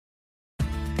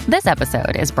This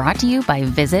episode is brought to you by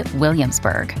Visit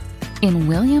Williamsburg. In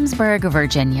Williamsburg,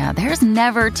 Virginia, there's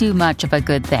never too much of a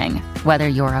good thing. Whether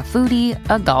you're a foodie,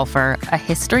 a golfer, a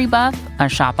history buff, a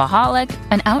shopaholic,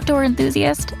 an outdoor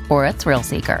enthusiast, or a thrill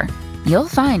seeker, you'll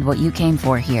find what you came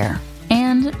for here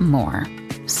and more.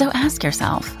 So ask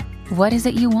yourself, what is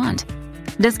it you want?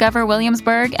 Discover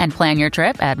Williamsburg and plan your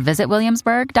trip at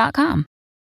visitwilliamsburg.com.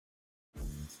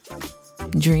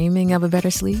 Dreaming of a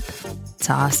better sleep?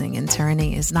 Tossing and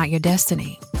turning is not your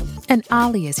destiny. And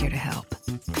Ollie is here to help.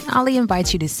 Ollie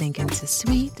invites you to sink into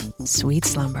sweet, sweet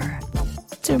slumber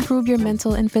to improve your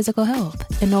mental and physical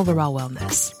health and overall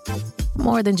wellness.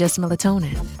 More than just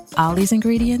melatonin, Ollie's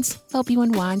ingredients help you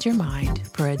unwind your mind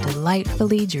for a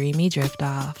delightfully dreamy drift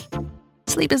off.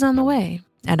 Sleep is on the way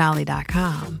at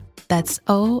Ollie.com. That's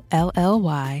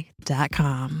OLLY.com.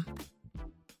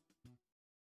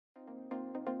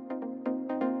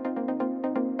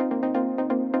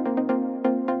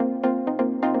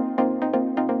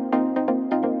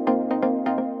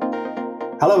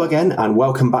 Hello again, and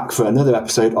welcome back for another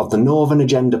episode of the Northern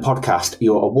Agenda podcast,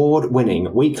 your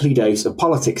award-winning weekly dose of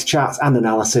politics, chat and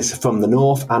analysis from the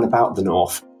North and about the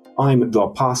North. I'm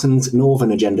Rob Parsons,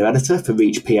 Northern Agenda editor for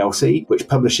Reach plc, which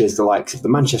publishes the likes of the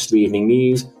Manchester Evening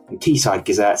News and Teesside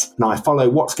Gazette, and I follow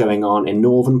what's going on in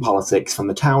Northern politics from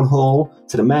the Town Hall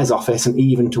to the Mayor's office and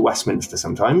even to Westminster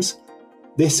sometimes.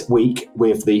 This week,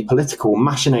 with the political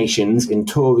machinations in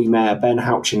Tory Mayor Ben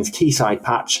Houchen's Teesside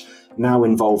patch, now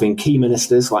involving key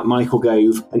ministers like Michael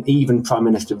Gove and even Prime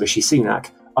Minister Rishi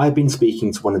Sunak, I've been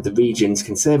speaking to one of the region's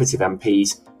Conservative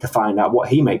MPs to find out what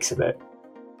he makes of it.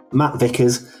 Matt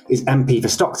Vickers is MP for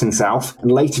Stockton South,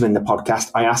 and later in the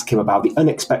podcast I ask him about the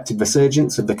unexpected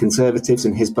resurgence of the Conservatives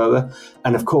in his borough,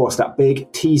 and of course that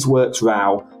big Teesworks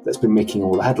row that's been making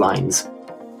all the headlines.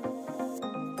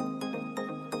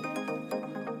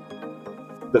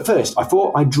 But first, I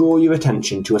thought I'd draw your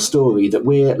attention to a story that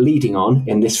we're leading on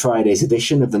in this Friday's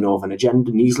edition of the Northern Agenda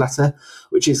newsletter,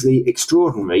 which is the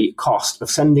extraordinary cost of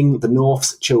sending the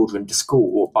North's children to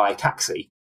school by taxi.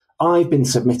 I've been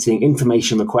submitting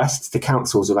information requests to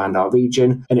councils around our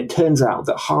region, and it turns out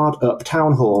that hard-up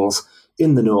town halls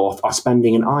in the North are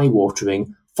spending an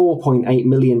eye-watering £4.8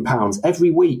 million every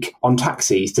week on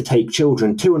taxis to take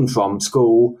children to and from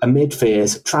school amid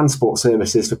fears transport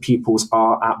services for pupils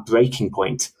are at breaking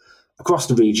point. Across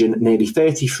the region, nearly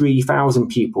 33,000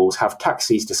 pupils have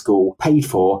taxis to school paid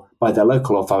for by their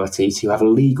local authorities who have a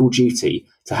legal duty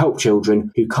to help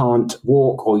children who can't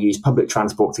walk or use public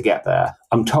transport to get there.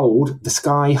 I'm told the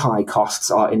sky-high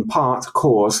costs are in part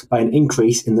caused by an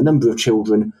increase in the number of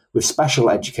children with special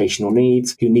educational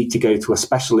needs who need to go to a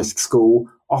specialist school,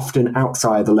 often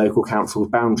outside the local council's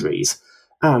boundaries.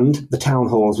 And the town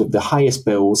halls with the highest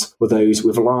bills were those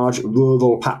with large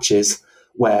rural patches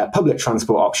where public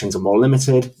transport options are more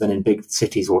limited than in big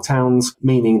cities or towns,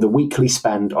 meaning the weekly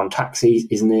spend on taxis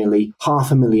is nearly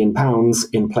 £500,000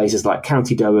 in places like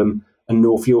County Durham and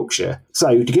North Yorkshire.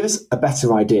 So to give us a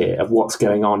better idea of what's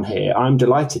going on here, I'm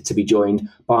delighted to be joined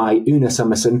by Una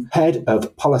Summerson, Head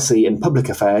of Policy and Public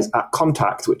Affairs at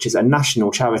Contact, which is a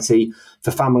national charity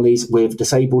for families with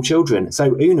disabled children.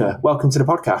 So Una, welcome to the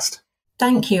podcast.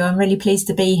 Thank you. I'm really pleased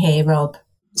to be here, Rob.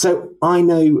 So I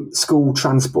know school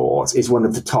transport is one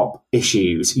of the top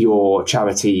issues your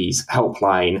charity's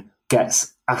helpline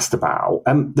gets asked about.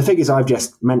 The figures I've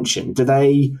just mentioned, does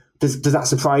that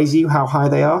surprise you how high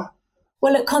they are?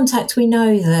 Well, at Contact, we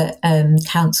know that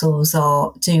councils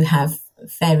do have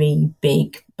very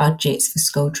big budgets for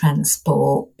school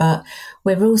transport, but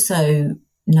we're also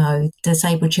know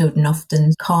disabled children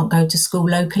often can't go to school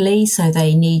locally, so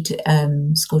they need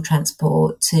school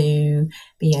transport to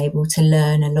be able to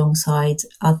learn alongside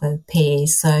other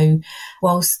peers. So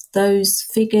whilst those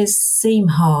figures seem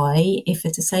high, if a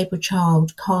disabled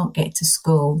child can't get to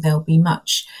school, there'll be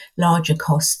much larger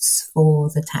costs for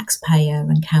the taxpayer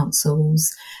and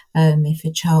councils if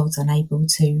a child's unable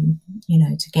to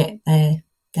get their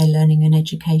learning and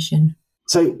education.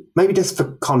 So maybe just for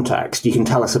context, you can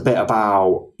tell us a bit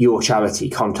about your charity,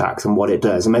 Contact, and what it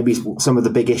does, and maybe some of the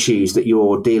big issues that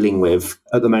you're dealing with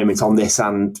at the moment on this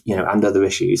and other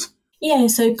issues. Yeah,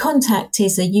 so Contact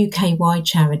is a UK-wide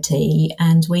charity,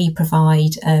 and we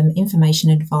provide information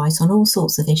and advice on all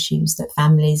sorts of issues that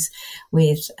families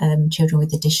with children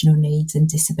with additional needs and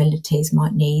disabilities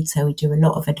might need. So we do a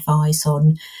lot of advice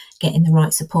on getting the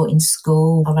right support in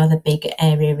school. Our other big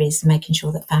area is making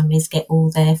sure that families get all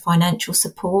their financial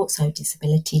support, so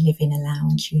disability living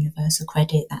allowance, universal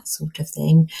credit, that sort of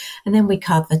thing. And then we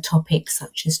cover topics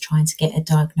such as trying to get a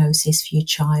diagnosis for your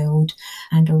child,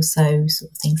 and also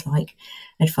sort of things like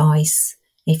advice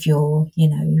if you're,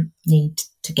 need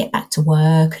to get back to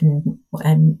work and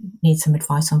and need some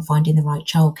advice on finding the right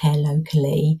childcare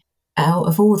locally. Out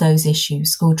of all those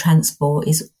issues, school transport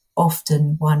is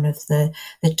often one of the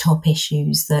top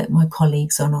issues that my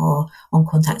colleagues on our On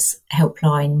Contact's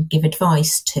helpline give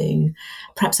advice to.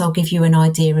 Perhaps I'll give you an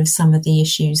idea of some of the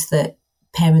issues that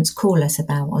parents call us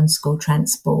about on school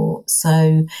transport.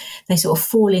 So they sort of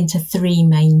fall into three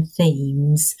main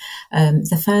themes.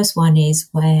 The first one is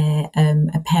where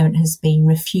a parent has been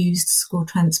refused school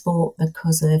transport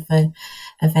because of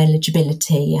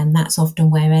eligibility, and that's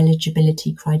often where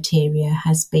eligibility criteria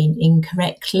has been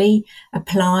incorrectly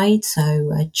applied.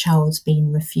 So a child's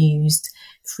been refused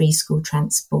free school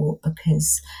transport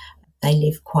because they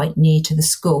live quite near to the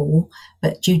school,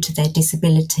 but due to their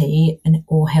disability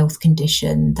or health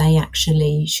condition, they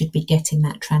actually should be getting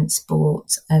that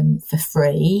transport for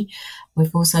free.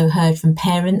 We've also heard from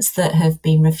parents that have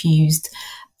been refused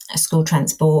school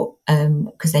transport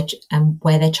because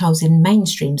where their child's in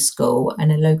mainstream school,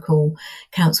 and a local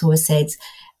council has said,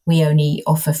 we only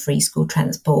offer free school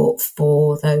transport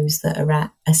for those that are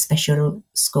at a special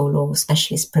school or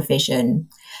specialist provision.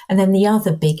 And then the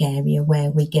other big area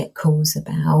where we get calls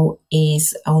about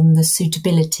is on the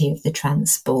suitability of the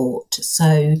transport.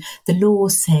 So the law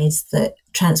says that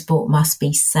transport must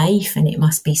be safe and it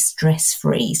must be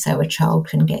stress-free, so a child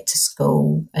can get to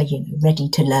school, ready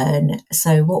to learn.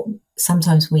 So what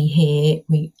sometimes we hear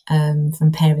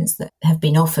from parents that have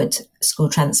been offered school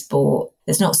transport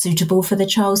that's not suitable for the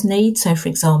child's needs. So, for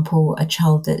example, a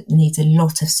child that needs a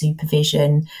lot of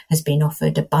supervision has been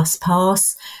offered a bus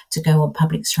pass to go on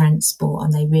public transport,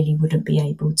 and they really wouldn't be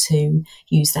able to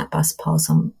use that bus pass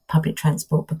on public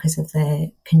transport because of their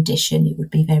condition. It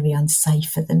would be very unsafe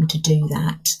for them to do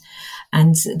that.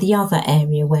 And the other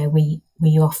area where we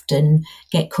often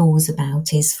get calls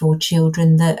about is for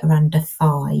children that are under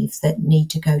 5 that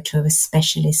need to go to a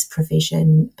specialist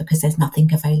provision because there's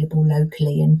nothing available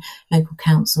locally, and local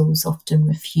councils often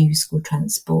refuse school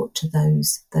transport to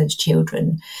those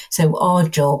children. So our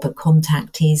job at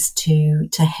Contact is to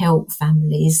help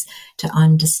families to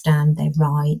understand their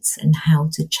rights and how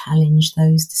to challenge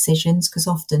those decisions, because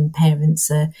often parents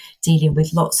are dealing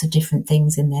with lots of different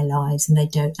things in their lives and they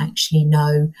don't actually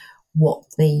know what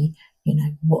their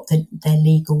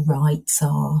legal rights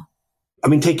are. I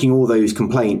mean, taking all those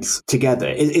complaints together,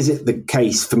 is it the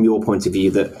case from your point of view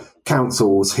that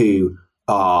councils who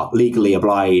are legally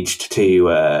obliged to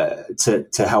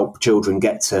help children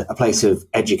get to a place of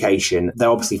education, they're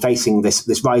obviously facing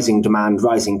this rising demand,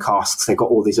 rising costs, they've got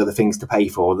all these other things to pay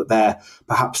for, that they're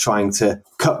perhaps trying to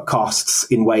cut costs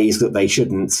in ways that they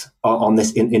shouldn't on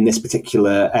this in this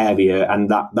particular area, and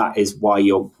that is why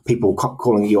your people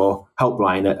calling your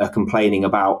helpline are complaining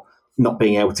about not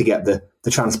being able to get the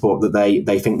transport that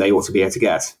they think they ought to be able to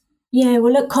get? Yeah,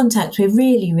 well, at Contact, we're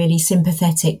really, really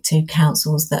sympathetic to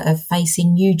councils that are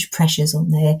facing huge pressures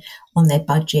on their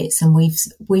budgets, and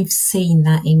we've seen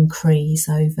that increase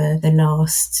over the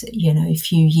last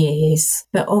few years.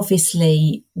 But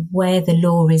obviously, where the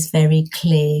law is very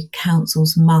clear,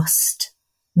 councils must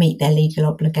meet their legal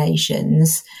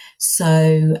obligations.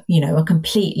 So I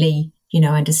completely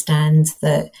understand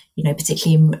that,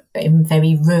 particularly in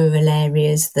very rural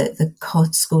areas, that the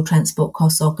school transport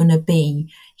costs are going to be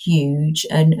huge.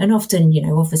 And often,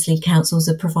 obviously councils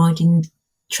are providing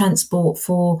transport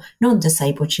for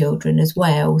non-disabled children as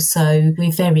well. So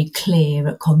we're very clear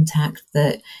at Contact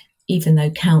that even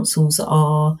though councils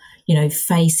are,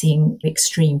 facing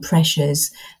extreme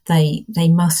pressures, they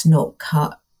must not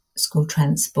cut school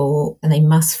transport, and they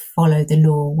must follow the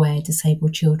law where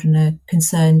disabled children are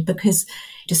concerned, because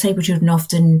disabled children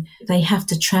often, they have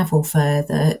to travel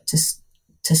further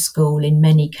to school in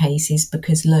many cases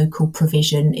because local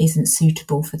provision isn't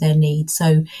suitable for their needs.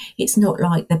 So it's not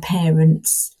like the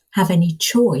parents have any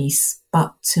choice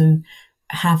but to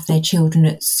have their children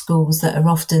at schools that are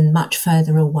often much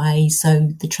further away, so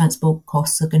the transport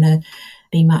costs are going to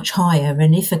be much higher.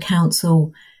 And if a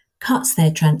council cuts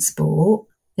their transport,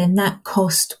 then that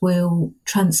cost will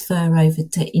transfer over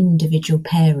to individual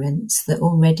parents that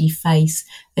already face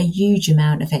a huge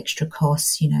amount of extra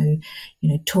costs.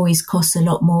 Toys cost a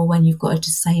lot more when you've got a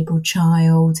disabled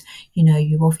child.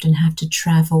 You often have to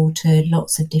travel to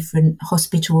lots of different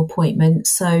hospital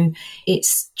appointments. So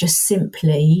it's just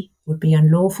simply would be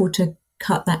unlawful to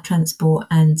cut that transport.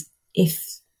 And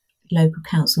if local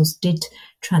councils did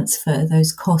transfer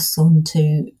those costs on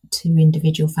to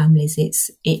individual families,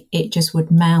 it just would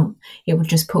mount. It would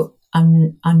just put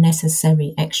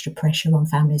unnecessary extra pressure on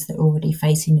families that are already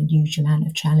facing a huge amount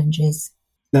of challenges.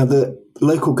 Now, the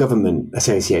Local Government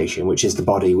Association, which is the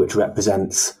body which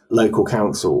represents local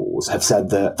councils, have said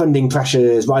that funding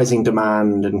pressures, rising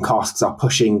demand and costs are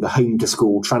pushing the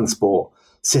home-to-school transport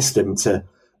system to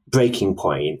breaking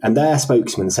point. And their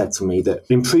spokesman said to me that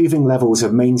improving levels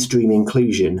of mainstream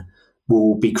inclusion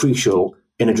will be crucial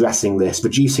in addressing this,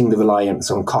 reducing the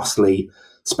reliance on costly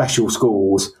special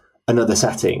schools and other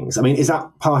settings. I mean, is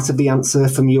that part of the answer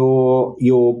from your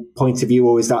point of view,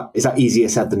 or is that easier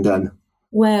said than done?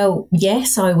 Well,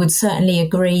 yes, I would certainly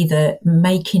agree that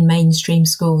making mainstream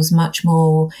schools much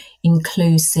more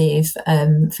inclusive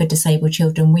for disabled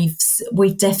children.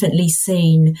 We've definitely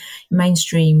seen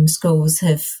mainstream schools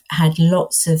have had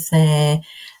lots of their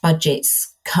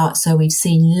budgets cut, so we've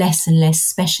seen less and less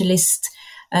specialist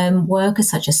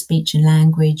workers such as speech and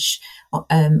language,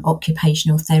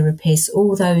 occupational therapists,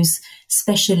 all those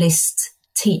specialist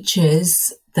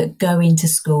teachers that go into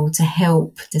school to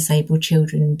help disabled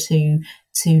children to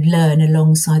learn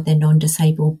alongside their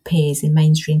non-disabled peers in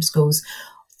mainstream schools.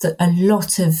 That a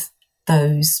lot of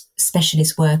those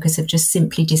specialist workers have just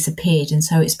simply disappeared, and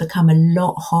so it's become a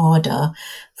lot harder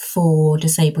for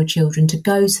disabled children to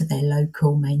go to their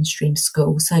local mainstream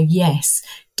school. So yes,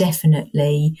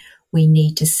 definitely we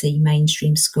need to see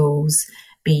mainstream schools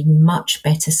being much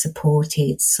better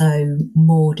supported so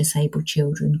more disabled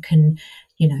children can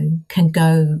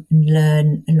go and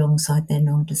learn alongside their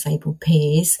non-disabled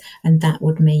peers. And that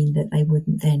would mean that they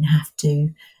wouldn't then have to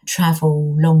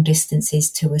travel long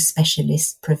distances to a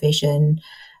specialist provision.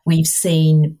 We've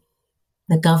seen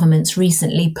the government's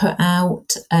recently put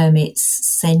out its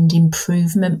Send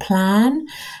Improvement Plan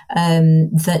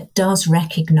that does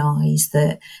recognise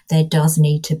that there does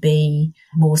need to be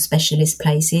more specialist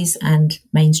places and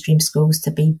mainstream schools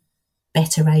to be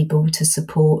better able to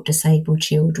support disabled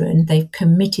children. They've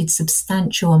committed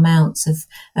substantial amounts of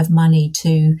money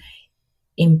to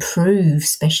improve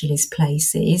specialist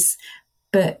places,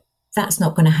 but that's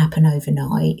not going to happen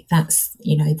overnight. That's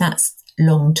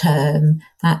long term.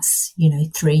 That's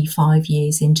 3-5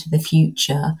 years into the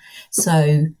future.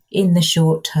 So in the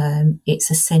short term,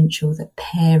 it's essential that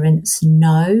parents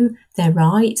know their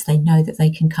rights. They know that they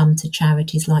can come to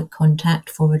charities like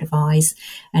Contact for advice,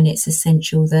 and it's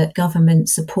essential that government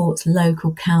supports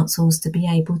local councils to be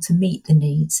able to meet the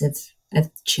needs of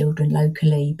children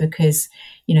locally, because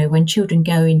when children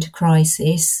go into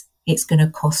crisis, it's going to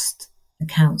cost the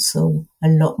council a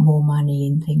lot more money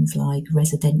in things like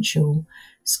residential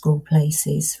school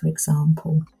places, for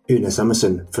example. Una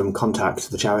Summerson from Contact,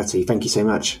 the charity. Thank you so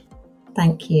much.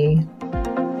 Thank you.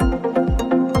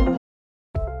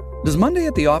 Does Monday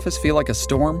at the office feel like a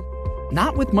storm?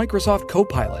 Not with Microsoft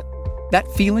Copilot.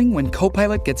 That feeling when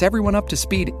Copilot gets everyone up to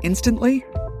speed instantly?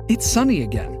 It's sunny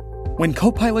again. When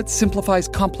Copilot simplifies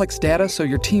complex data so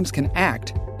your teams can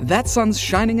act, that sun's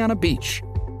shining on a beach.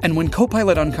 And when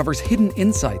Copilot uncovers hidden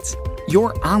insights,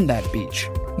 you're on that beach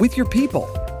with your people,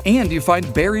 and you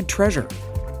find buried treasure.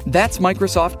 That's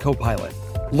Microsoft Copilot.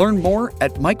 Learn more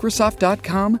at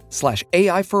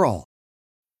Microsoft.com/AI for all.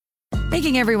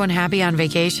 Making everyone happy on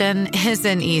vacation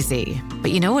isn't easy,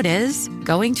 but you know what is?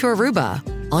 Going to Aruba.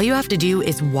 All you have to do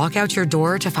is walk out your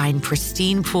door to find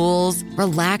pristine pools,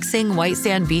 relaxing white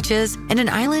sand beaches, and an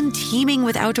island teeming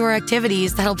with outdoor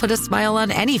activities that'll put a smile on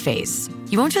any face.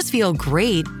 You won't just feel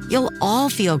great, you'll all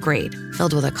feel great,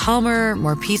 filled with a calmer,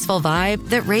 more peaceful vibe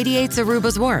that radiates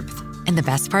Aruba's warmth. And the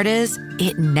best part is,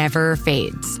 it never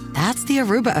fades. That's the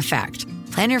Aruba effect.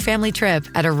 Plan your family trip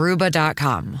at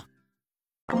Aruba.com.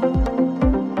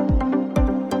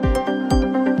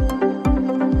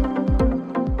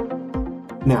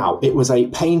 Now, it was a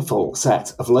painful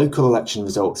set of local election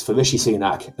results for Rishi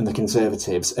Sunak and the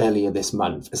Conservatives earlier this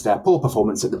month, as their poor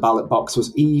performance at the ballot box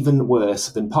was even worse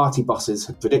than party bosses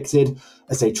had predicted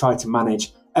as they tried to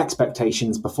manage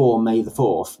expectations before May the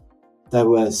 4th. There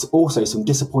was also some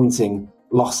disappointing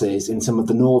losses in some of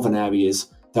the northern areas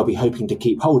they'll be hoping to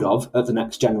keep hold of at the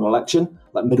next general election,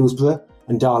 like Middlesbrough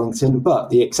and Darlington,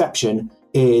 but the exception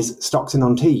is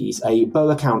Stockton-on-Tees, a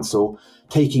borough council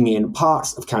taking in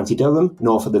parts of County Durham,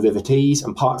 north of the River Tees,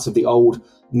 and parts of the old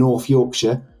North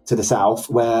Yorkshire to the south,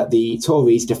 where the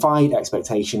Tories defied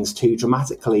expectations to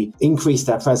dramatically increase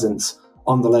their presence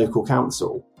on the local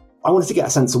council. I wanted to get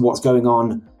a sense of what's going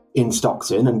on in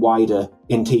Stockton and wider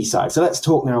in Teesside. So let's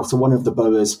talk now to one of the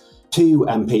borough's two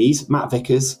MPs, Matt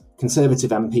Vickers,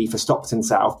 Conservative MP for Stockton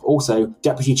South, also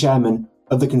Deputy Chairman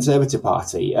of the Conservative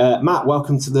Party. Matt,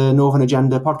 welcome to the Northern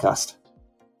Agenda podcast.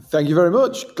 Thank you very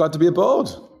much. Glad to be aboard.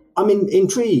 I'm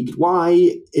intrigued.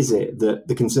 Why is it that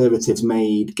the Conservatives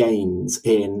made gains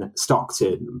in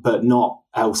Stockton but not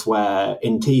elsewhere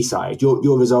in Teesside?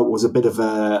 Your result was a bit of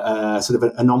a sort of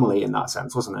an anomaly in that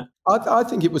sense, wasn't it? I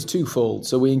think it was twofold.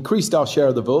 So we increased our share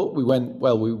of the vote.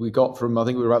 We got from, I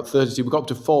think we were about 32, we got up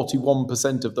to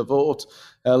 41% of the vote.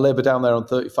 Labour down there on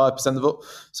 35% of the vote.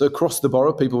 So across the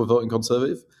borough, people were voting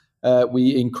Conservative.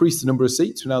 We increased the number of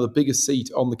seats. We're now the biggest seat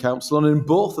on the council. And in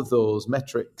both of those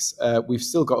metrics, we've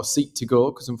still got a seat to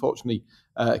go because, unfortunately,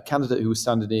 a candidate who was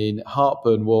standing in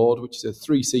Hartburn Ward, which is a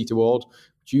 3-seat award,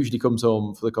 which usually comes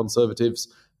home for the Conservatives,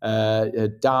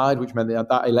 died, which meant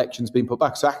that election's been put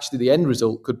back. So actually the end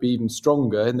result could be even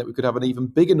stronger in that we could have an even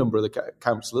bigger number of the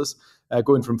councillors,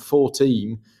 going from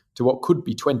 14 to what could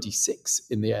be 26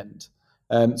 in the end.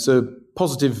 So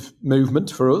positive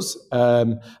movement for us.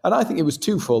 And I think it was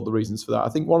twofold, the reasons for that. I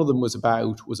think one of them was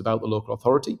about the local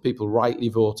authority. People rightly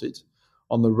voted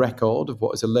on the record of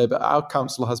what is a Labour. Our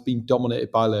council has been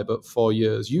dominated by Labour for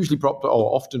years, usually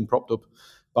often propped up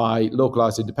by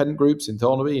localised independent groups in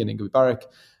Thornaby and Ingerby Barrack.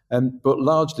 But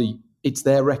largely it's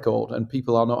their record and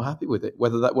people are not happy with it.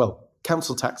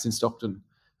 Council tax in Stockton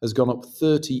has gone up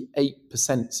 38%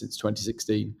 since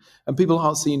 2016. And people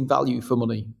aren't seeing value for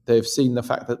money. They've seen the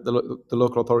fact that the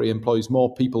local authority employs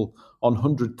more people on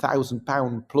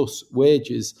 £100,000 plus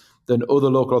wages than other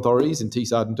local authorities in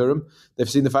Teesside and Durham. They've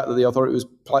seen the fact that the authority was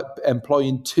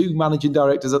employing 2 managing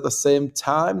directors at the same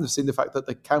time. They've seen the fact that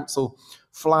the council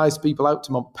flies people out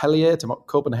to Montpellier, to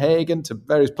Copenhagen, to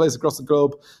various places across the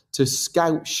globe to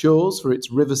scout shows for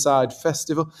its Riverside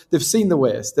Festival. They've seen the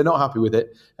waste. They're not happy with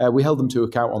it. We held them to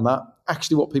account on that.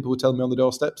 Actually, what people were telling me on the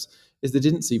doorsteps is they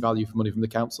didn't see value for money from the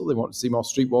council. They wanted to see more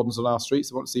street wardens on our streets.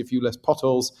 They wanted to see a few less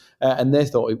potholes. And they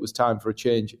thought it was time for a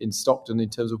change in Stockton in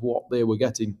terms of what they were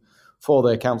getting for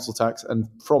their council tax and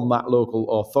from that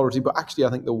local authority. But actually, I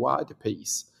think the wider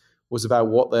piece was about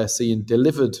what they're seeing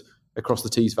delivered across the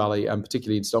Tees Valley and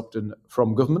particularly in Stockton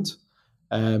from government,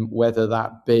 whether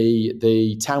that be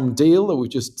the town deal that we've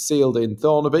just sealed in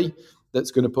Thornaby, that's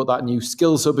going to put that new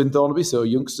skills hub in Thornaby so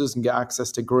youngsters can get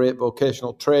access to great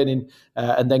vocational training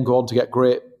and then go on to get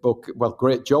great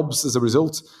jobs as a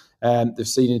result. They've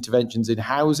seen interventions in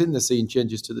housing. They've seen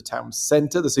changes to the town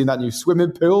centre. They've seen that new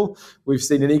swimming pool. We've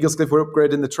seen in Eaglescliff we're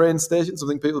upgrading the train station,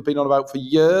 something people have been on about for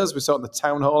years. We're starting the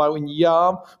town hall out in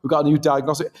Yarm. We've got a new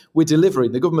diagnostic. We're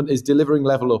delivering. The government is delivering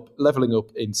levelling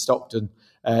up in Stockton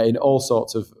in all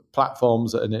sorts of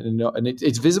platforms, and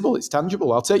it's visible, it's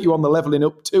tangible. I'll take you on the levelling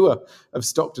up tour of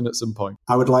Stockton at some point.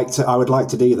 I would like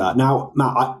to do that. Now,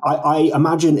 Matt, I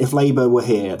imagine if Labour were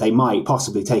here, they might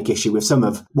possibly take issue with some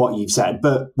of what you've said,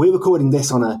 but we're recording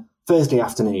this on a Thursday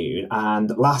afternoon,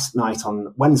 and last night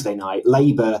on Wednesday night,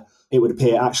 Labour, it would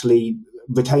appear, actually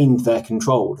retained their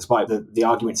control, despite the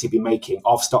arguments he'd been making,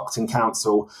 of Stockton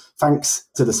Council, thanks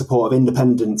to the support of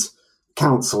independent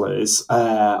councillors.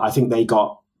 I think they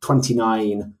got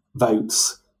 29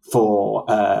 votes for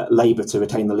Labour to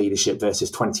retain the leadership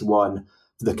versus 21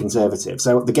 for the Conservatives.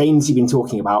 So the gains you've been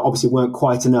talking about obviously weren't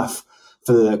quite enough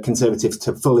for the Conservatives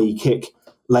to fully kick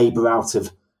Labour out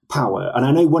of power. And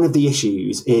I know one of the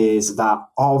issues is that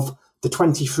of the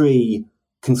 23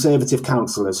 Conservative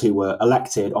councillors who were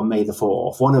elected on May the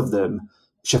 4th, one of them,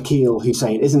 Shakil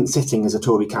Hussain, isn't sitting as a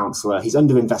Tory councillor. He's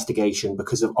under investigation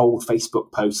because of old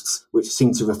Facebook posts which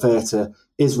seem to refer to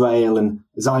Israel and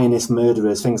Zionist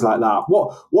murderers, things like that.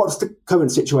 What's the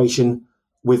current situation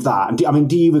with that? And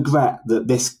do you regret that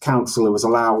this councillor was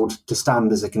allowed to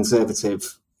stand as a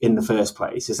Conservative in the first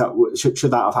place?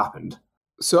 Should that have happened?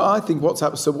 So I think what's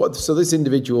happened. So this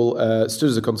individual stood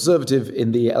as a Conservative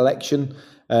in the election.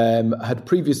 Had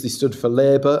previously stood for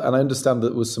Labour, and I understand that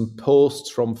there was some posts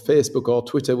from Facebook or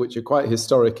Twitter which are quite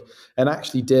historic and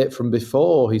actually date from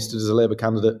before he stood as a Labour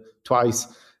candidate twice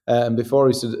and before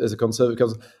he stood as a Conservative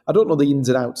candidate. I don't know the ins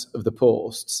and outs of the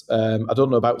posts. I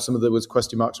don't know about some of there was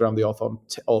question marks around the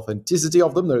authenticity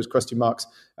of them. There was question marks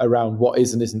around what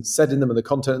is and isn't said in them and the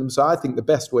content of them. So I think the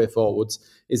best way forwards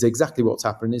is exactly what's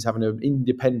happening, is having an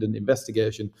independent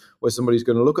investigation where somebody's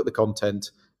going to look at the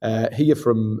content, hear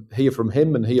from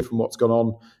him and hear from what's gone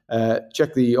on,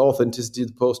 check the authenticity of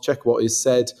the post, check what is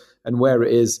said and where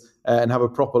it is, and have a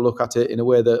proper look at it in a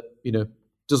way that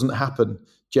doesn't happen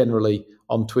generally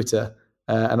on Twitter.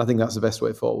 And I think that's the best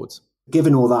way forwards.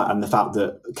 Given all that and the fact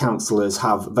that councillors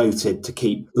have voted to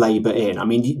keep Labour in,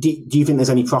 do you think there's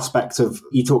any prospect of,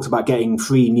 you talked about getting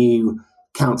 3 new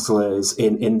councillors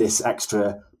in this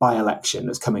extra by-election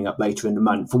that's coming up later in the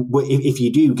month. If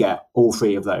you do get all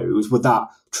 3 of those, would that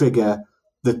trigger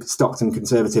the Stockton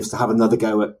Conservatives to have another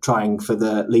go at trying for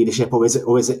the leadership, or has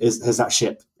that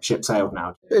ship sailed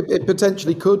now? It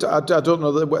potentially could. I don't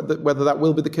know whether that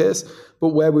will be the case, but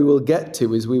where we will get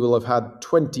to is we will have had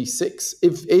 26.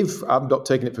 If I'm not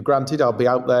taking it for granted, I'll be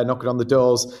out there knocking on the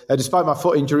doors. Despite my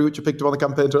foot injury, which I picked up on the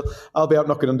campaign trail, I'll be out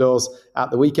knocking on doors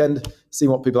at the weekend, seeing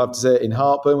what people have to say in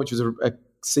Hartburn, which was a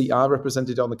seat I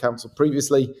represented on the council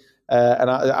previously. And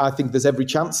I think there's every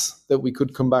chance that we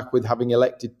could come back with having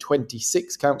elected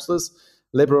 26 councillors.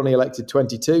 Labour only elected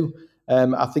 22.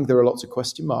 I think there are lots of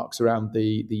question marks around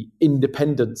the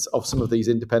independence of some of these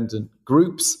independent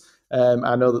groups.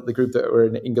 I know that the group that were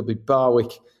in Ingleby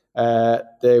Barwick,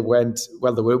 they weren't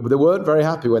very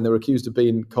happy when they were accused of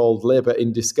being called Labour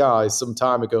in disguise some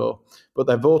time ago. But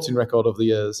their voting record over the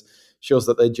years shows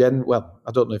that I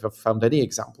don't know if I've found any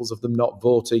examples of them not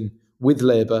voting with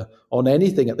Labour on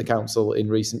anything at the council in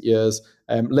recent years.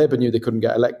 Labour knew they couldn't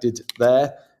get elected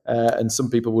there, and some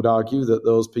people would argue that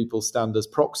those people stand as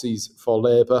proxies for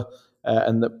Labour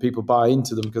and that people buy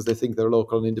into them because they think they're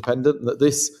local and independent, and that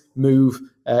this move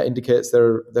indicates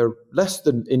they're less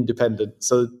than independent.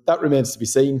 So that remains to be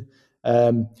seen.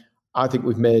 I think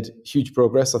we've made huge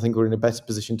progress. I think we're in a better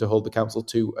position to hold the council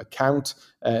to account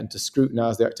and to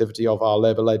scrutinise the activity of our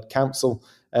Labour-led council.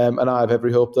 And I have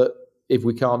every hope that if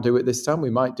we can't do it this time, we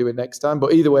might do it next time.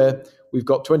 But either way, we've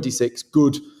got 26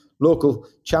 good local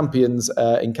champions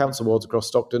in council wards across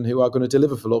Stockton who are going to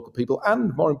deliver for local people.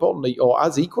 And more importantly, or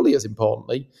as equally as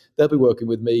importantly, they'll be working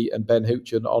with me and Ben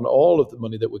Houchin on all of the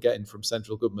money that we're getting from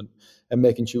central government and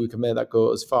making sure we can make that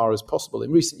go as far as possible.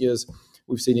 In recent years,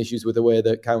 we've seen issues with the way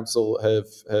that council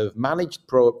have managed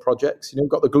projects. We've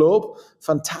got the Globe,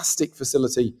 fantastic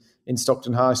facility in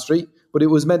Stockton High Street, but it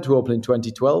was meant to open in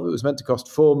 2012. It was meant to cost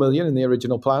 $4 million in the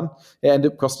original plan. It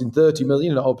ended up costing $30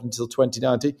 million and it opened until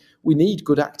 2019. We need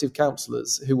good active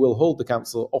councillors who will hold the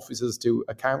council officers to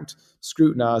account,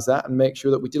 scrutinise that and make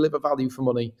sure that we deliver value for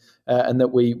money and that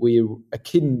we're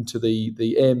akin to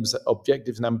the aims,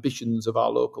 objectives and ambitions of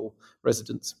our local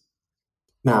residents.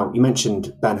 Now, you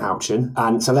mentioned Ben Houchin,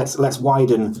 and so let's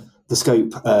widen the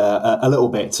scope a little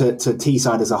bit to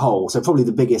Teesside as a whole. So probably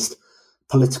the biggest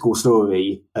political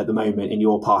story at the moment in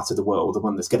your part of the world, the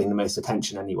one that's getting the most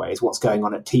attention anyway, is what's going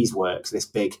on at Teesworks, this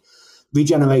big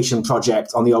regeneration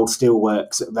project on the old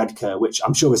steelworks at Redcar, which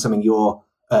I'm sure is something your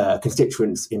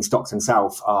constituents in Stockton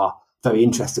South are very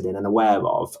interested in and aware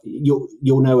of.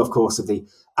 You'll know, of course, of the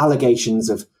allegations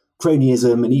of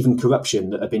cronyism and even corruption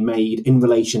that have been made in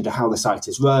relation to how the site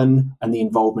is run and the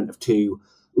involvement of two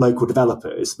local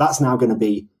developers. That's now going to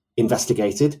be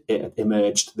investigated. It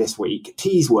emerged this week.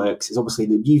 Teesworks is obviously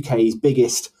the UK's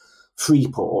biggest free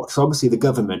port, so obviously the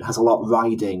government has a lot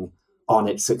riding on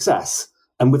its success.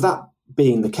 And with that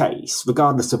being the case,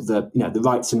 regardless of the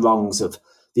rights and wrongs of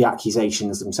the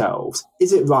accusations themselves,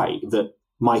 is it right that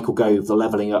Michael Gove, the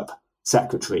Levelling Up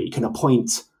Secretary, can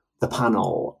appoint the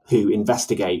panel who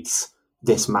investigates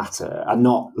this matter and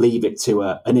not leave it to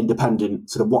an independent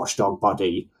sort of watchdog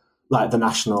body like the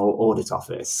National Audit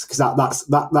Office? Because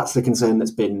that's the concern that's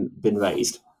been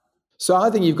raised. So I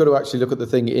think you've got to actually look at the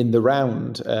thing in the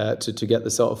round to get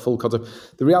the sort of full concept.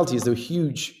 The reality is there were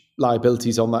huge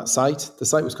liabilities on that site. The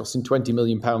site was costing £20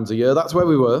 million a year. That's where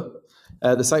we were.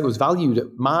 The site was valued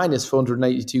at minus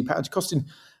 £482, costing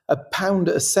 £1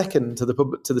 a second to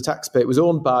the taxpayer. It was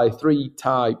owned by 3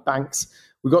 Thai banks.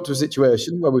 We got to a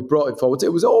situation where we brought it forward.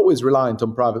 It was always reliant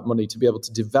on private money to be able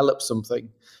to develop something,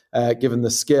 given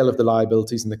the scale of the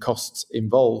liabilities and the costs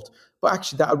involved. But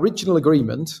actually that original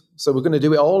agreement, so we're going to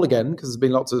do it all again because there's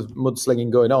been lots of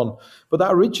mudslinging going on, but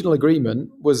that original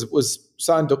agreement was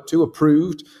signed up to,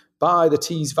 approved by the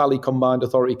Tees Valley Combined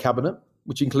Authority Cabinet,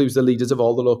 which includes the leaders of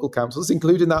all the local councils,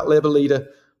 including that Labour leader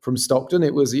from Stockton.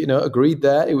 It was, agreed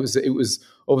there. It was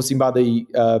overseen by the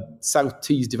South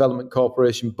Tees Development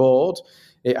Corporation Board.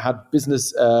 It had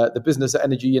the Business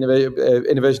Energy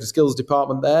Innovation Skills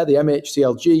Department there, the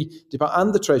MHCLG Department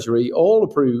and the Treasury all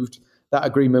approved that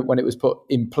agreement when it was put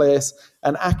in place.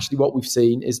 And actually what we've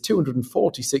seen is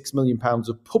 £246 million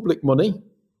of public money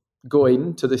go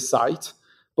into this site.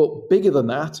 But bigger than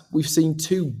that, we've seen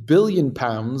 £2 billion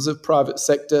of private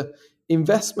sector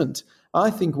investment. I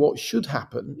think what should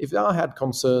happen, if I had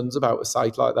concerns about a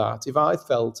site like that, if I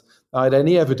felt I had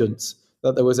any evidence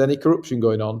that there was any corruption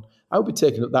going on, I would be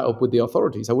taking that up with the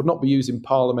authorities. I would not be using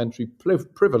parliamentary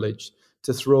privilege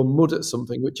to throw mud at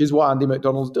something, which is what Andy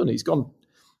McDonald's done. He's gone.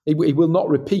 He will not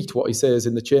repeat what he says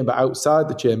in the chamber, outside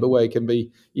the chamber, where he can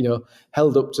be,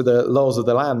 held up to the laws of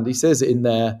the land. He says it in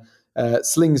there,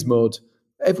 slings mud.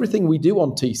 Everything we do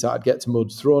on Teesside gets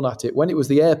mud thrown at it. When it was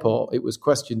the airport, it was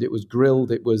questioned, it was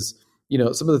grilled, it was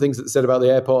some of the things that they said about the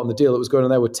airport and the deal that was going on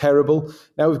there were terrible.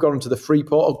 Now we've gone into the free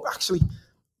port, actually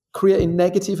creating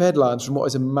negative headlines from what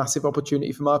is a massive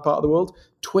opportunity for my part of the world.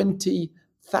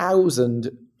 20,000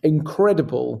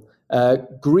 incredible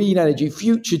green energy,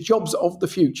 future jobs of the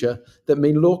future that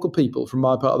mean local people from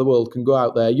my part of the world can go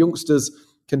out there. Youngsters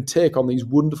can take on these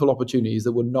wonderful opportunities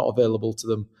that were not available to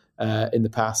them in the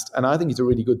past. And I think it's a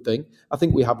really good thing. I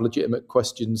think we have legitimate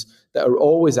questions that are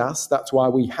always asked. That's why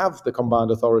we have the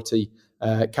Combined Authority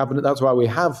Cabinet. That's why we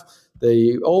have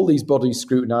all these bodies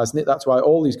scrutinising it. That's why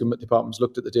all these government departments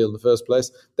looked at the deal in the first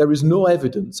place. There is no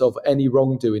evidence of any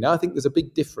wrongdoing. I think there's a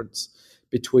big difference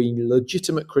between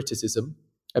legitimate criticism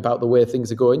about the way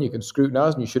things are going. You can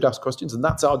scrutinise and you should ask questions, and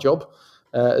that's our job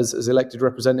as elected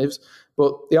representatives.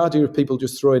 But the idea of people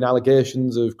just throwing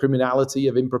allegations of criminality,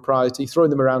 of impropriety, throwing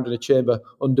them around in a chamber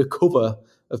under cover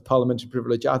of parliamentary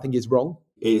privilege, I think is wrong.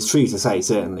 It's true to say,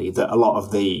 certainly, that a lot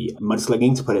of the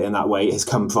mudslinging, to put it in that way, has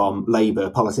come from Labour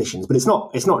politicians. But it's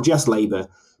not just Labour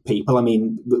people. I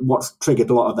mean, what's triggered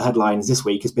a lot of the headlines this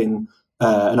week has been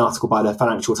an article by the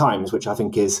Financial Times, which I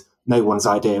think is no one's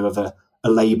idea of a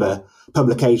Labour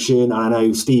publication. And I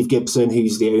know Steve Gibson,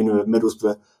 who's the owner of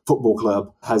Middlesbrough Football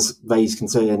Club, has raised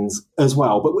concerns as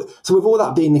well. But so with all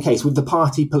that being the case, with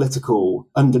the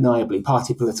undeniably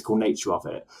party political nature of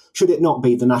it, should it not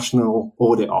be the National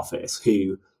Audit Office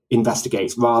who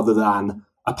investigates rather than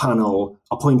a panel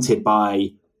appointed by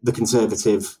the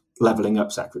Conservative Levelling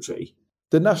Up Secretary?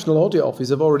 The National Audit Office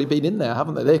have already been in there,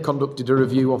 haven't they? They conducted a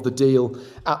review of the deal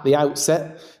at the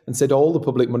outset and said all the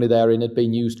public money therein had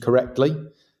been used correctly.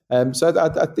 So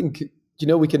I think,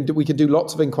 we can do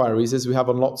lots of inquiries as we have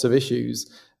on lots of issues,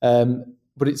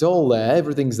 but it's all there.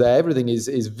 Everything's there. Everything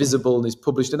is visible and is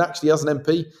published. And actually, as an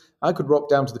MP, I could rock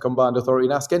down to the Combined Authority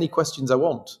and ask any questions I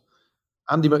want.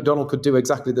 Andy McDonald could do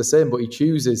exactly the same, but he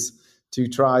chooses to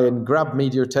try and grab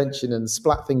media attention and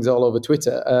splat things all over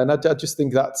Twitter. And I just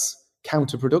think that's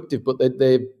counterproductive, but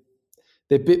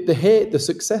they hate the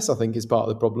success, I think, is part of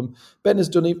the problem. Ben has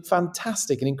done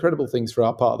fantastic and incredible things for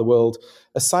our part of the world.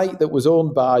 A site that was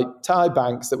owned by Thai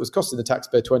banks that was costing the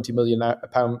taxpayer £20 million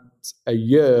a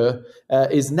year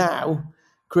is now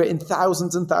creating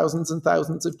thousands and thousands and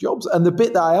thousands of jobs. And the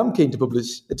bit that I am keen to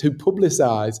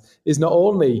publicise is not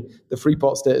only the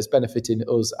Freeport status benefiting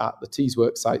us at the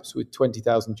Teesworks sites with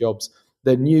 20,000 jobs,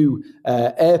 the new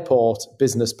airport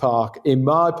business park in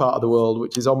my part of the world,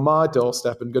 which is on my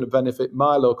doorstep and going to benefit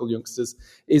my local youngsters,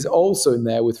 is also in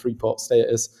there with Freeport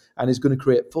status and is going to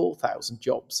create 4,000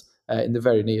 jobs in the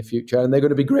very near future. And they're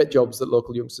going to be great jobs that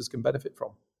local youngsters can benefit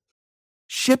from.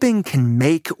 Shipping can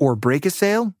make or break a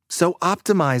sale, so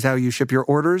optimize how you ship your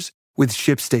orders with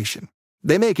ShipStation.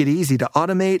 They make it easy to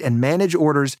automate and manage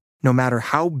orders no matter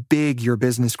how big your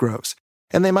business grows.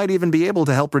 And they might even be able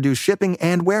to help reduce shipping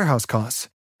and warehouse costs.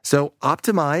 So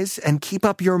optimize and keep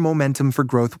up your momentum for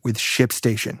growth with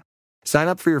ShipStation. Sign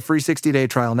up for your free 60-day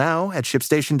trial now at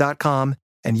ShipStation.com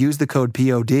and use the code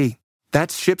POD.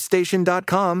 That's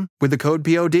ShipStation.com with the code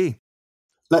POD.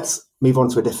 Let's move on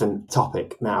to a different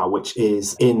topic now, which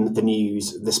is in the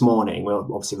news this morning. We're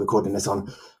obviously recording this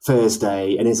on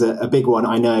Thursday and is a big one,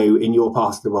 I know, in your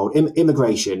part of the world.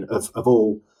 Immigration of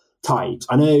all types.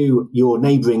 I know your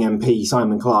neighbouring MP,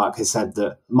 Simon Clarke, has said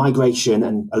that migration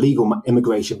and illegal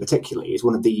immigration particularly is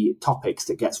one of the topics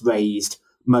that gets raised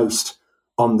most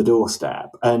on the doorstep,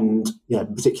 and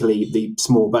particularly the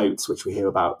small boats, which we hear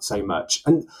about so much.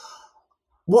 And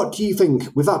what do you think,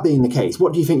 with that being the case,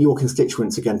 what do you think your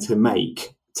constituents are going to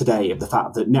make today of the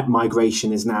fact that net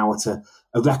migration is now at a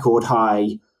record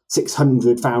high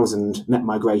 600,000 net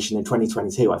migration in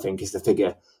 2022, I think, is the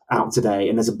figure out today.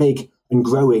 And there's a big and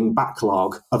growing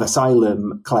backlog of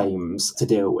asylum claims to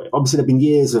deal with. Obviously, there have been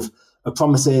years of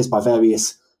promises by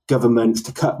various governments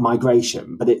to cut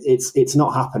migration, but it's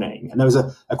not happening. And there was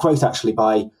a quote actually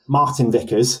by Martin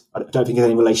Vickers, I don't think it's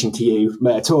any relation to you,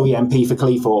 a Tory MP for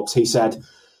Cleethorpes, who said,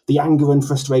 "The anger and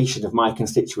frustration of my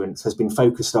constituents has been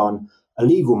focused on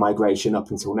illegal migration up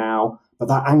until now, but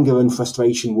that anger and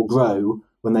frustration will grow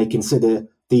when they consider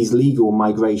these legal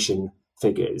migration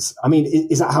figures." I mean,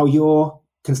 is that how your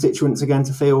constituents are going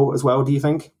to feel as well, do you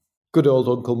think? Good old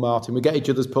Uncle Martin. We get each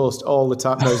other's post all the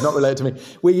time. No, he's not related to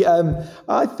me.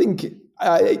 I think,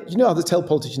 how they tell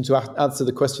politicians to answer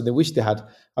the question they wish they had.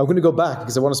 I'm going to go back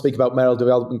because I want to speak about mayoral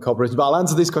development corporations, but I'll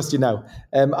answer this question now.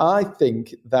 I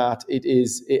think that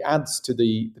it adds to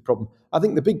the problem. I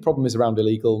think the big problem is around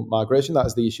illegal migration. That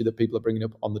is the issue that people are bringing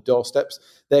up on the doorsteps.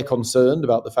 They're concerned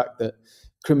about the fact that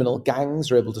criminal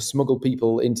gangs are able to smuggle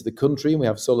people into the country, and we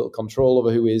have so little control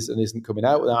over who is and isn't coming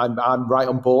out. And I'm right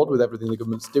on board with everything the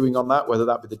government's doing on that, whether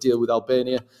that be the deal with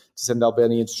Albania to send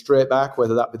Albanians straight back,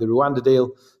 whether that be the Rwanda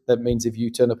deal that means if you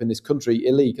turn up in this country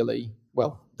illegally,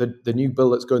 well, the new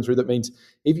bill that's going through that means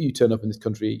if you turn up in this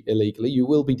country illegally, you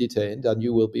will be detained and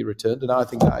you will be returned. And I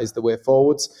think that is the way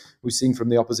forwards. We've seen from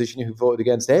the opposition who voted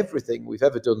against everything we've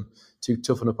ever done to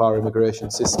toughen up our immigration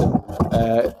system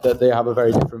that they have a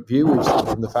very different view. We've seen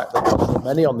from the fact that there are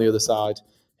many on the other side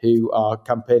who are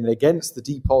campaigning against the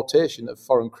deportation of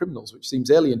foreign criminals, which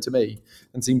seems alien to me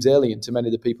and seems alien to many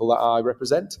of the people that I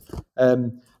represent.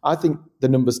 I think the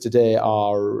numbers today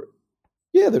are,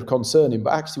 they're concerning,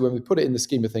 but actually when we put it in the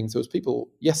scheme of things, there was people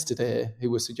yesterday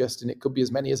who were suggesting it could be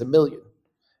as many as 1 million.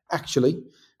 Actually,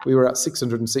 we were at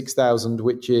 606,000,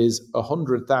 which is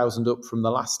 100,000 up from the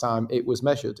last time it was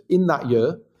measured. In that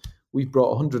year, we've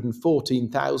brought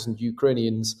 114,000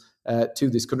 Ukrainians to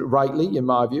this country, rightly, in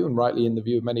my view, and rightly in the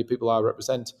view of many people I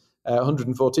represent,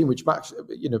 114, which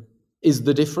is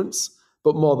the difference.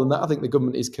 But more than that, I think the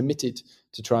government is committed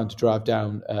to trying to drive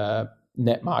down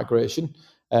net migration,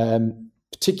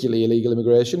 particularly illegal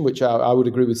immigration, which I would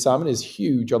agree with Simon is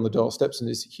huge on the doorsteps and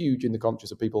is huge in the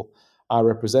conscience of people I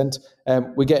represent.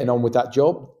 We're getting on with that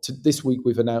job. This week,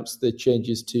 we've announced the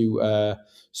changes to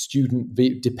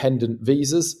student-dependent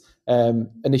visas,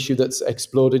 an issue that's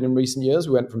exploded in recent years.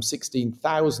 We went from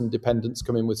 16,000 dependents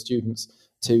coming with students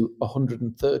to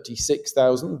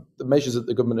 136,000. The measures that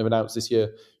the government have announced this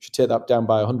year should take that down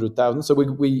by 100,000. So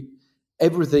we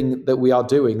everything that we are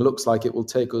doing looks like it will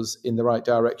take us in the right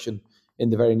direction in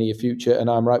the very near future, and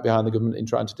I'm right behind the government in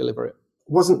trying to deliver it.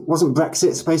 Wasn't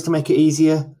Brexit supposed to make it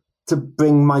easier to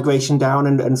bring migration down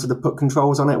and sort of put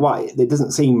controls on it? Why? It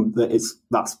doesn't seem that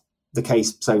that's the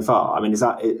case so far. I mean,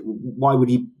 why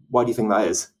do you think that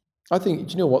is? I think,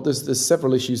 do you know what, there's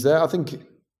several issues there. I think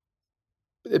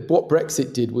what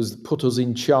Brexit did was put us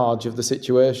in charge of the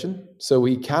situation. So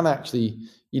we can actually,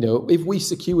 if we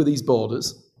secure these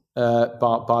borders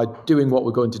by doing what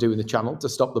we're going to do in the Channel to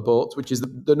stop the boats, which is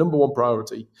the number one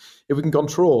priority, if we can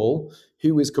control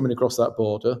who is coming across that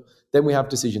border, then we have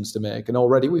decisions to make. And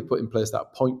already we've put in place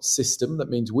that point system that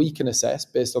means we can assess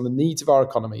based on the needs of our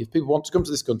economy. If people want to come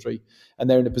to this country and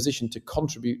they're in a position to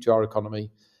contribute to our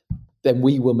economy, then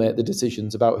we will make the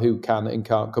decisions about who can and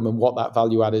can't come and what that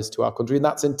value add is to our country. And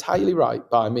that's entirely right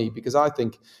by me, because I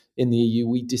think in the EU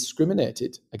we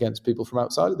discriminated against people from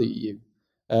outside of the EU.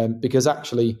 Because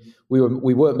actually we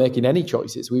weren't making any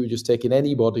choices. We were just taking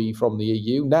anybody from the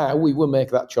EU. Now we will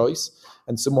make that choice,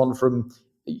 and someone from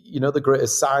the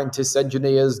greatest scientists,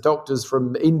 engineers, doctors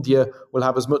from India will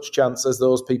have as much chance as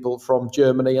those people from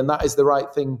Germany, and that is the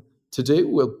right thing to do.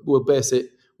 We'll base it.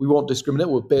 We won't discriminate.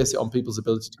 We'll base it on people's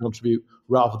ability to contribute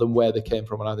rather than where they came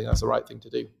from, and I think that's the right thing to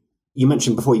do. You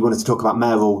mentioned before you wanted to talk about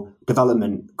mayoral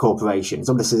development corporations.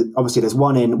 Obviously there's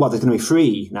one there's going to be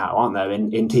 3 now, aren't there,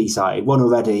 in Teesside? One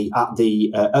already at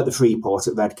the Freeport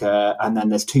at Redcar, and then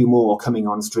there's 2 more coming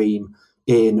on stream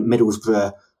in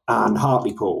Middlesbrough and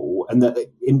Hartlepool. And that,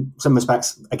 in some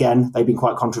respects, again, they've been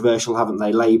quite controversial, haven't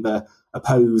they? Labour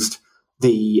opposed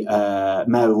the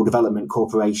mayoral development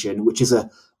corporation, which is a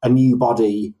new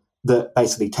body that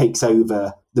basically takes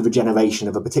over the regeneration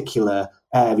of a particular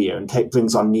area and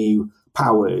brings on new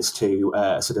powers to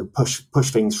sort of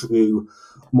push things through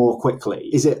more quickly.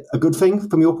 Is it a good thing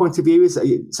from your point of view? Is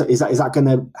that going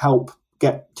to help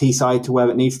get Teesside to where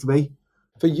it needs to be?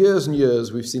 For years and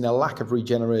years, we've seen a lack of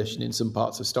regeneration in some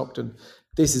parts of Stockton.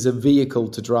 This is a vehicle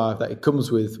to drive that. It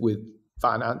comes with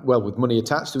money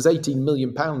attached. There was £18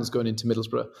 million going into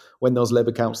Middlesbrough when those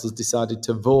Labour councillors decided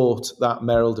to vote that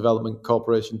mayoral development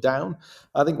corporation down.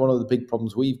 I think one of the big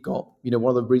problems we've got, one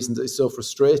of the reasons it's so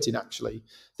frustrating actually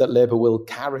that Labour will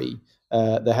carry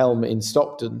the helm in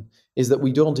Stockton is that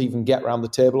we don't even get around the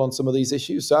table on some of these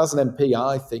issues. So as an MP,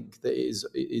 I think that it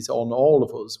is on all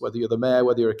of us, whether you're the mayor,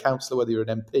 whether you're a councillor, whether you're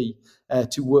an MP,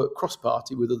 to work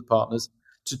cross-party with other partners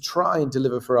to try and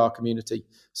deliver for our community.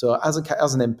 So as an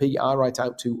MP, I write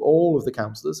out to all of the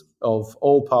councillors of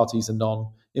all parties and none,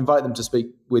 invite them to speak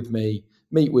with me,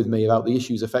 meet with me about the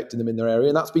issues affecting them in their area.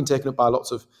 And that's been taken up by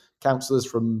lots of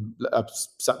councillors I've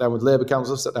sat down with Labour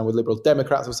councillors, sat down with Liberal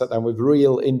Democrats, I've sat down with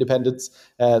real independents.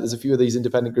 There's a few of these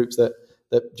independent groups that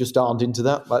just aren't into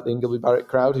that, like the Ingleby Barrett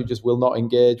crowd, who just will not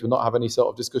engage, will not have any sort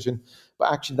of discussion.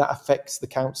 But actually that affects the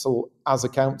council as a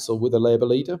council with a Labour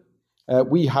leader.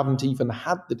 We haven't even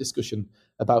had the discussion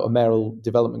about a mayoral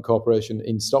development corporation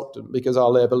in Stockton because our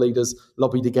Labour leaders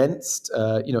lobbied against,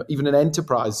 even an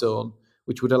enterprise zone,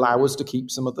 which would allow us to keep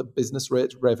some of the business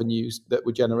rate revenues that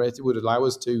were generated, would allow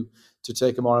us to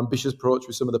take a more ambitious approach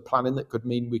with some of the planning that could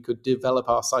mean we could develop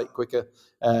our site quicker,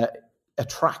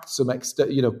 attract some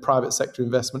private sector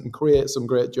investment and create some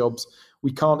great jobs.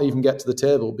 We can't even get to the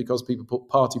table because people put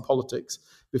party politics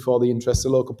before the interests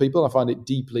of local people. I find it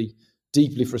deeply,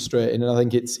 deeply frustrating, and I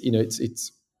think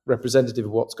it's representative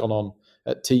of what's gone on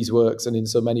at Teesworks and in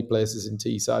so many places in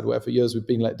Teesside, where for years we've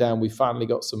been let down. We finally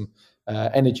got some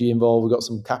energy involved, we've got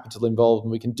some capital involved,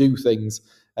 and we can do things.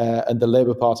 And the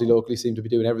Labour Party locally seem to be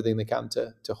doing everything they can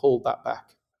to hold that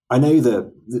back. I know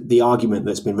the argument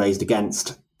that's been raised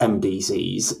against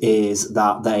MDCs is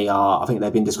that I think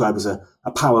they've been described as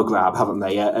a power grab, haven't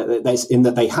they? In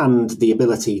that they hand the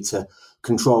ability to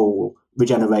control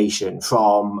regeneration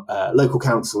from local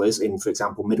councillors in, for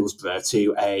example, Middlesbrough,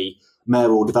 to a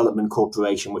mayoral development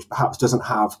corporation, which perhaps doesn't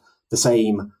have the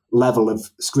same level of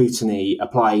scrutiny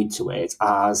applied to it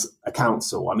as a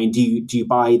council. I mean, do you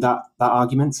buy that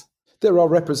argument? There are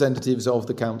representatives of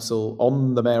the council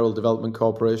on the Mayoral Development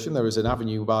Corporation. There is an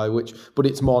avenue by which, but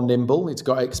it's more nimble, it's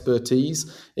got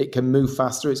expertise, it can move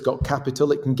faster, it's got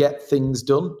capital, it can get things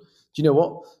done. Do you know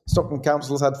what? Stockton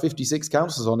Council's had 56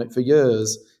 councillors on it for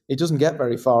years. It doesn't get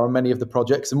very far on many of the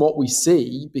projects. And what we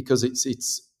see, because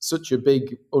it's such a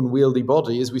big, unwieldy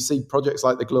body, is we see projects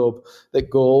like the Globe that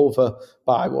go over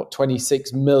by,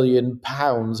 £26 million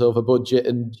over budget,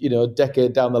 and, a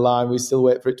decade down the line, we still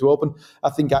wait for it to open. I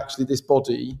think actually this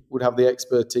body would have the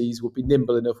expertise, would be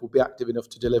nimble enough, would be active enough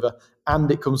to deliver, and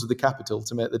it comes with the capital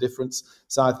to make the difference.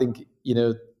 So I think,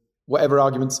 whatever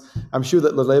arguments, I'm sure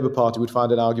that the Labour Party would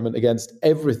find an argument against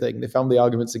everything. They found the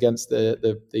arguments against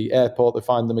the airport, they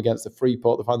find them against the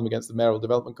Freeport, they find them against the Mayoral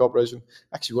Development Corporation.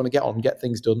 Actually, we want to get on, get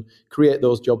things done, create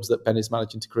those jobs that Ben is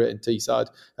managing to create in Teesside,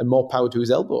 and more power to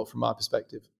his elbow from my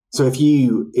perspective. So if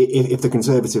the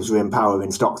Conservatives were in power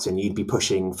in Stockton, you'd be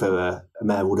pushing for a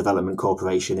mayoral development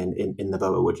corporation in the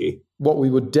borough, would you? What we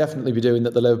would definitely be doing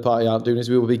that the Labour Party aren't doing is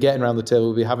we will be getting around the table,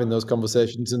 we'll be having those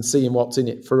conversations and seeing what's in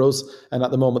it for us. And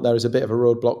at the moment, there is a bit of a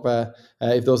roadblock there.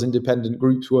 If those independent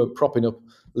groups weren't propping up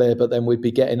Labour, then we'd be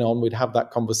getting on, we'd have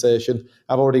that conversation.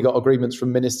 I've already got agreements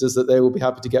from ministers that they will be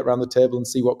happy to get around the table and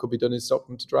see what could be done in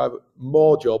Stockton to drive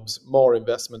more jobs, more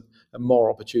investment and more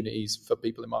opportunities for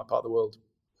people in my part of the world.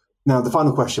 Now, the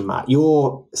final question, Matt,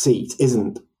 your seat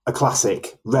isn't a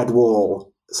classic red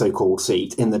wall so-called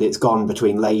seat in that it's gone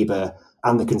between Labour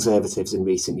and the Conservatives in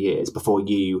recent years before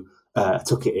you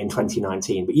took it in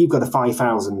 2019. But you've got a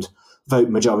 5,000 vote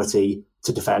majority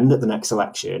to defend at the next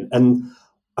election. And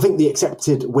I think the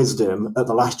accepted wisdom at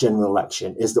the last general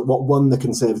election is that what won the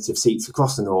Conservative seats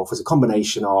across the north was a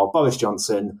combination of Boris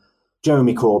Johnson,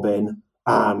 Jeremy Corbyn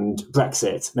and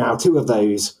Brexit. Now, two of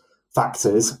those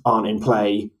factors aren't in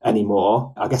play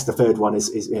anymore. I guess the third one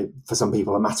is for some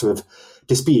people a matter of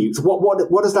dispute.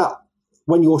 What does that,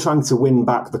 when you're trying to win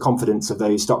back the confidence of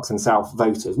those Stockton South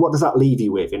voters, what does that leave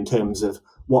you with in terms of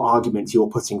what arguments you're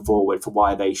putting forward for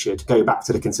why they should go back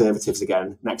to the Conservatives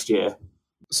again next year?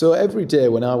 So every day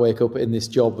when I wake up in this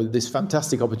job with this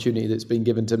fantastic opportunity that's been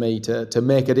given to me to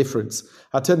make a difference,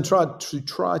 I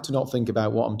try to not think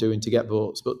about what I'm doing to get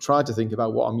votes, but try to think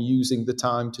about what I'm using the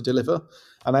time to deliver.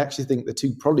 And I actually think the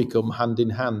two probably come hand in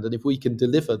hand. And if we can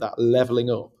deliver that levelling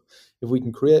up, if we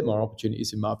can create more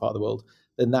opportunities in my part of the world,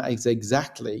 then that is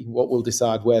exactly what will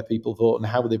decide where people vote and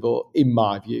how they vote, in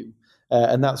my view.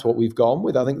 And that's what we've gone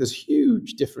with. I think there's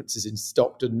huge differences in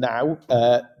Stockton now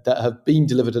that have been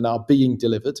delivered and are being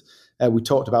delivered. We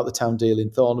talked about the town deal in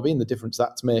Thornaby and the difference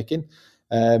that's making,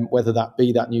 whether that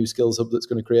be that new skills hub that's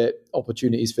going to create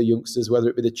opportunities for youngsters, whether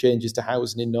it be the changes to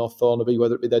housing in North Thornaby,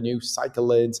 whether it be their new cycle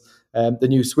lanes, the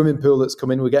new swimming pool that's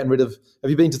come in. We're getting rid of... Have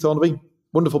you been to Thornaby?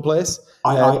 Wonderful place.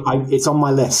 It's on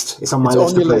my list. It's on my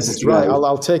list. On your list, right?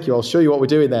 I'll take you. I'll show you what we're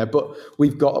doing there. But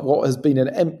we've got what has been an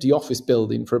empty office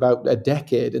building for about a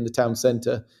decade in the town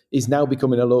centre is now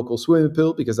becoming a local swimming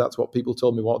pool because that's what people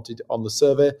told me wanted on the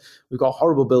survey. We've got a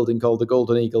horrible building called the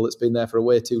Golden Eagle that's been there for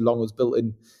way too long. Was built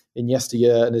in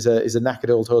yesteryear and is a knackered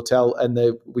old hotel. And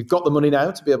we've got the money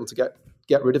now to be able to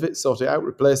get rid of it, sort it out,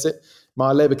 replace it.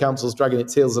 My Labour Council's dragging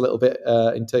its heels a little bit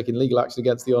in taking legal action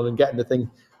against the owner and getting the thing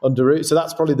under route. So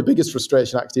that's probably the biggest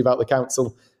frustration actually about the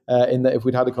council, in that if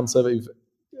we'd had a Conservative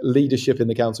leadership in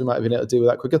the council, we might have been able to deal with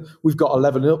that quicker. We've got a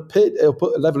levelling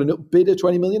up bid of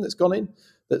 20 million that's gone in,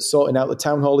 that's sorting out the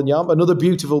town hall in Yarmouth, another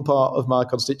beautiful part of my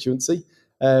constituency.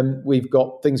 We've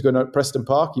got things going on at Preston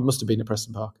Park. You must have been at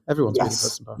Preston Park. Everyone's been at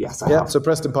Preston Park. Yes, I have. So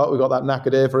Preston Park, we've got that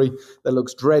knackered aviary that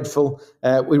looks dreadful.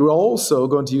 We were also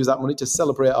going to use that money to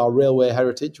celebrate our railway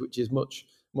heritage, which is much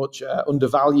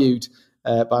undervalued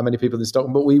by many people in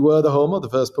Stockton. But we were the home of the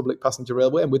first public passenger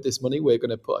railway, and with this money, we're going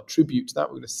to put a tribute to that.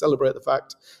 We're going to celebrate the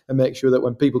fact and make sure that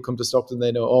when people come to Stockton,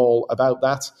 they know all about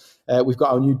that. We've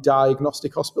got our new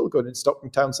diagnostic hospital going in Stockton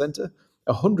Town Centre.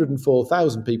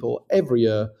 104,000 people every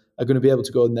year are going to be able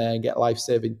to go in there and get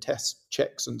life-saving tests,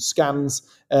 checks and scans.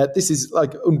 This is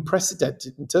like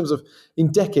unprecedented in terms of,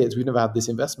 in decades, we've never had this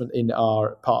investment in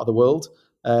our part of the world,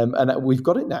 and we've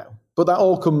got it now. But that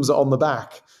all comes on the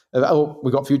back of,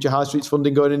 we've got future high streets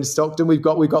funding going into Stockton. We've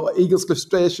got Eaglescliff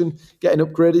Station getting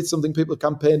upgraded, something people have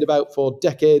campaigned about for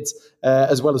decades,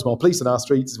 as well as more police in our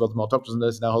streets, as well as more doctors and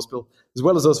nurses in our hospital, as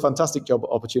well as those fantastic job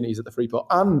opportunities at the Freeport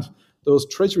and those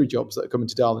treasury jobs that are coming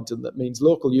to Darlington. That means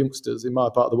local youngsters in my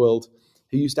part of the world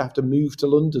who used to have to move to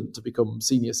London to become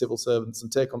senior civil servants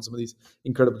and take on some of these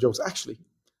incredible jobs. Actually,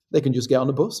 they can just get on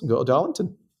a bus and go to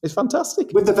Darlington. It's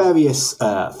fantastic. With the various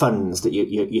funds that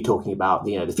you're talking about,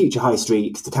 the Future High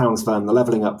Street, the Towns Fund, the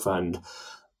Levelling Up Fund,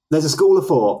 there's a school of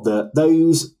thought that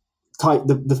those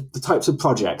the types of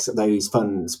projects that those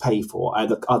funds pay for are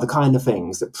the kind of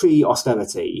things that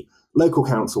pre-austerity local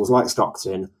councils like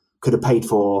Stockton could have paid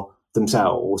for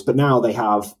themselves, but now they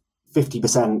have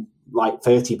 50%, like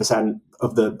 30%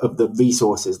 of the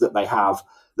resources that they have,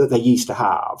 that they used to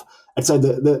have. And so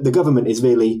the government is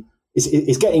really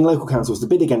is getting local councils to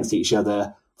bid against each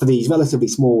other for these relatively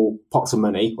small pots of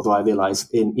money, although I realise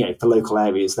for local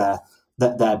areas they're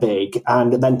big,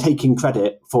 and then taking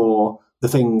credit for the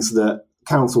things that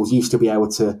councils used to be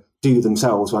able to do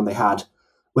themselves when they had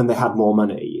more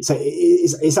money. So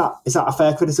is that a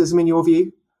fair criticism in your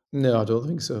view? No, I don't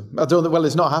think so. Well,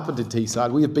 it's not happened in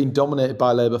Teesside. We have been dominated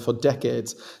by Labour for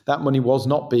decades. That money was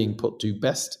not being put to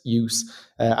best use.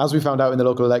 As we found out in the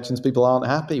local elections, people aren't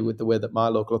happy with the way that my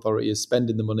local authority is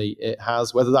spending the money it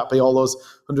has, whether that be all those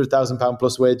 £100,000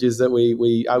 plus wages that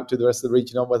we out to the rest of the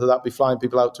region on, whether that be flying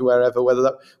people out to wherever,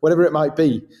 whatever it might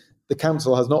be. The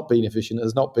council has not been efficient,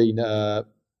 has not been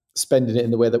spending it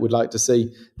in the way that we'd like to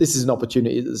see. This is an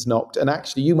opportunity that's knocked. And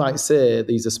actually, you might say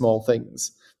these are small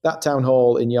things. That town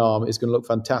hall in Yarm is going to look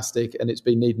fantastic, and it's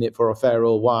been needing it for a fair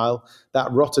old while.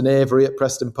 That rotten aviary at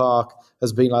Preston Park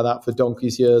has been like that for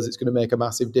donkey's years. It's going to make a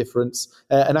massive difference.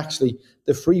 And actually,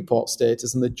 the Freeport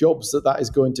status and the jobs that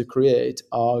is going to create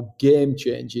are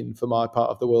game-changing for my part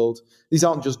of the world. These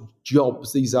aren't just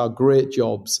jobs. These are great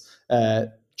jobs,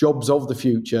 jobs of the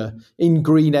future. In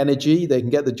green energy, they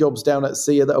can get the jobs down at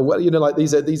sea that are,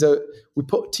 these are. We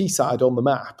put Teesside on the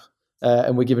map,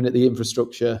 and we're giving it the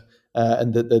infrastructure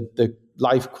and the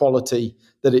life quality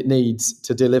that it needs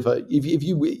to deliver. If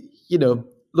you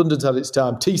London's had its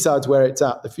time. Teesside's where it's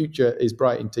at. The future is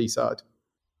bright in Teesside.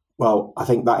 Well, I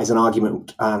think that is an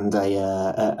argument and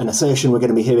an assertion we're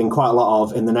going to be hearing quite a lot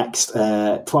of in the next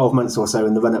 12 months or so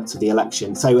in the run-up to the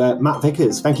election. So, Matt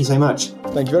Vickers, thank you so much.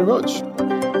 Thank you very much.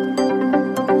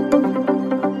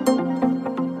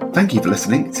 Thank you for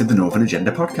listening to the Northern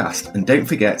Agenda podcast. And don't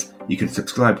forget, you can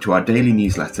subscribe to our daily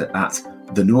newsletter at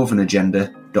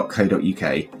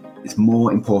thenorthernagenda.co.uk. It's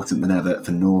more important than ever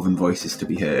for Northern voices to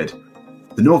be heard.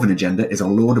 The Northern Agenda is a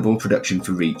laudable production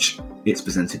for Reach. It's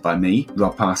presented by me,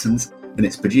 Rob Parsons, and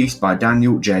it's produced by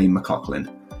Daniel J. McLaughlin.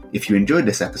 If you enjoyed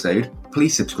this episode,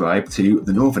 please subscribe to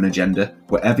The Northern Agenda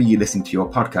wherever you listen to your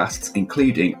podcasts,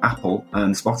 including Apple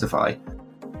and Spotify.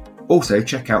 Also,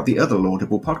 check out the other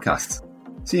laudable podcasts.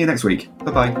 See you next week.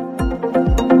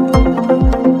 Bye-bye.